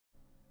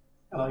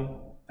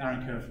Hello,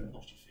 Darren Kerr from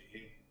PostureFit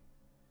here.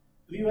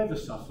 Have you ever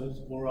suffered,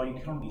 or are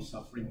you currently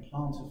suffering,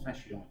 plantar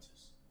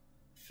fasciitis?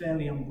 A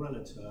fairly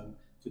umbrella term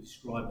to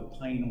describe the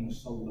pain on the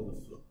sole of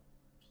the foot.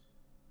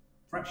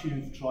 Perhaps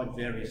you've tried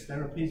various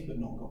therapies but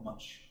not got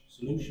much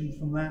solution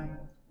from that,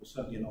 or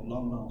certainly not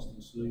long-lasting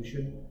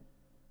solution.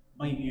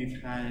 Maybe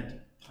you've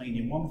had pain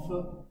in one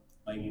foot,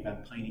 maybe you've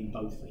had pain in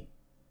both feet.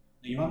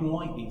 Now you're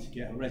unlikely to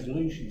get a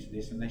resolution to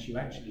this unless you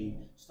actually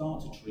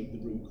start to treat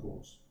the root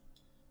cause.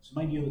 So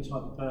maybe you're the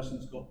type of person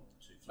that's got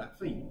too flat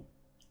feet.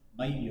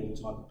 Maybe you're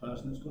the type of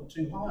person that's got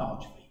too high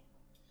arch feet.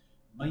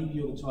 Maybe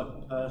you're the type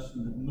of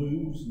person that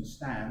moves and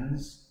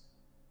stands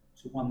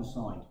to one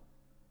side.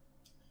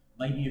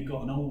 Maybe you've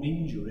got an old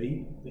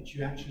injury that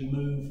you actually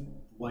move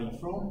away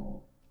from,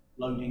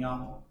 loading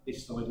up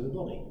this side of the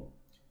body.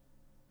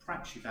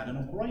 Perhaps you've had an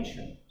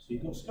operation, so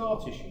you've got scar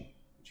tissue,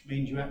 which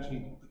means you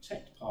actually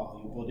protect part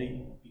of your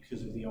body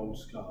because of the old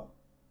scar.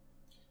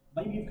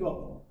 Maybe you've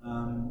got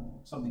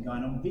something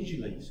going on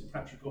visually, so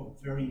perhaps you've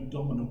got very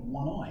dominant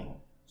one eye,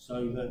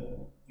 so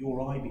that your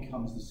eye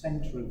becomes the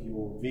centre of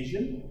your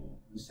vision,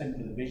 and the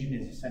centre of the vision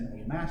is the centre of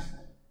your mass,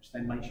 which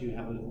then makes you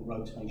have a little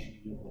rotation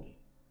in your body.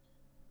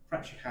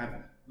 Perhaps you have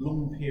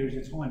long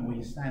periods of time where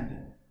you're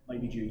standing,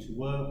 maybe due to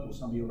work or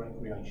some of your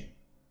recreation.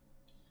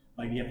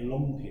 Maybe you have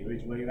long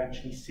periods where you're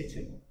actually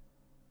sitting.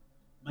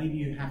 Maybe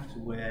you have to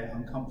wear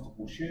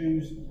uncomfortable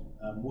shoes,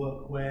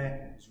 work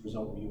wear as a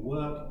result of your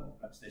work.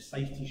 Perhaps they're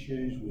safety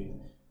shoes with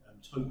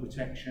toe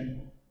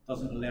protection,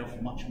 doesn't allow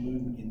for much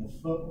movement in the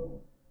foot.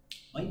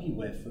 Maybe you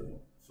wear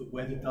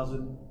footwear that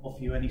doesn't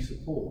offer you any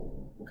support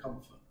or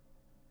comfort.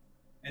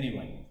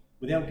 Anyway,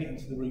 without getting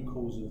to the root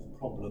cause of the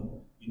problem,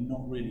 you're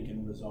not really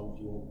going to resolve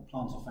your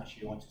plantar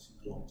fasciitis in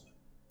the long term.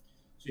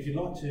 So if you'd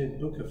like to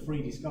book a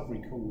free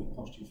discovery call with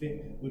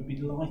PostureFit, we'd be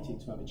delighted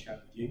to have a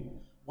chat with you.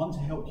 One, to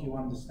help you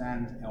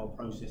understand our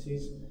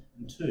processes,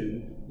 and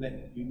two,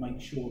 let you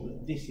make sure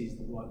that this is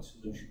the right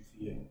solution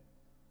for you.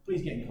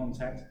 Please get in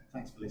contact.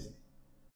 Thanks for listening.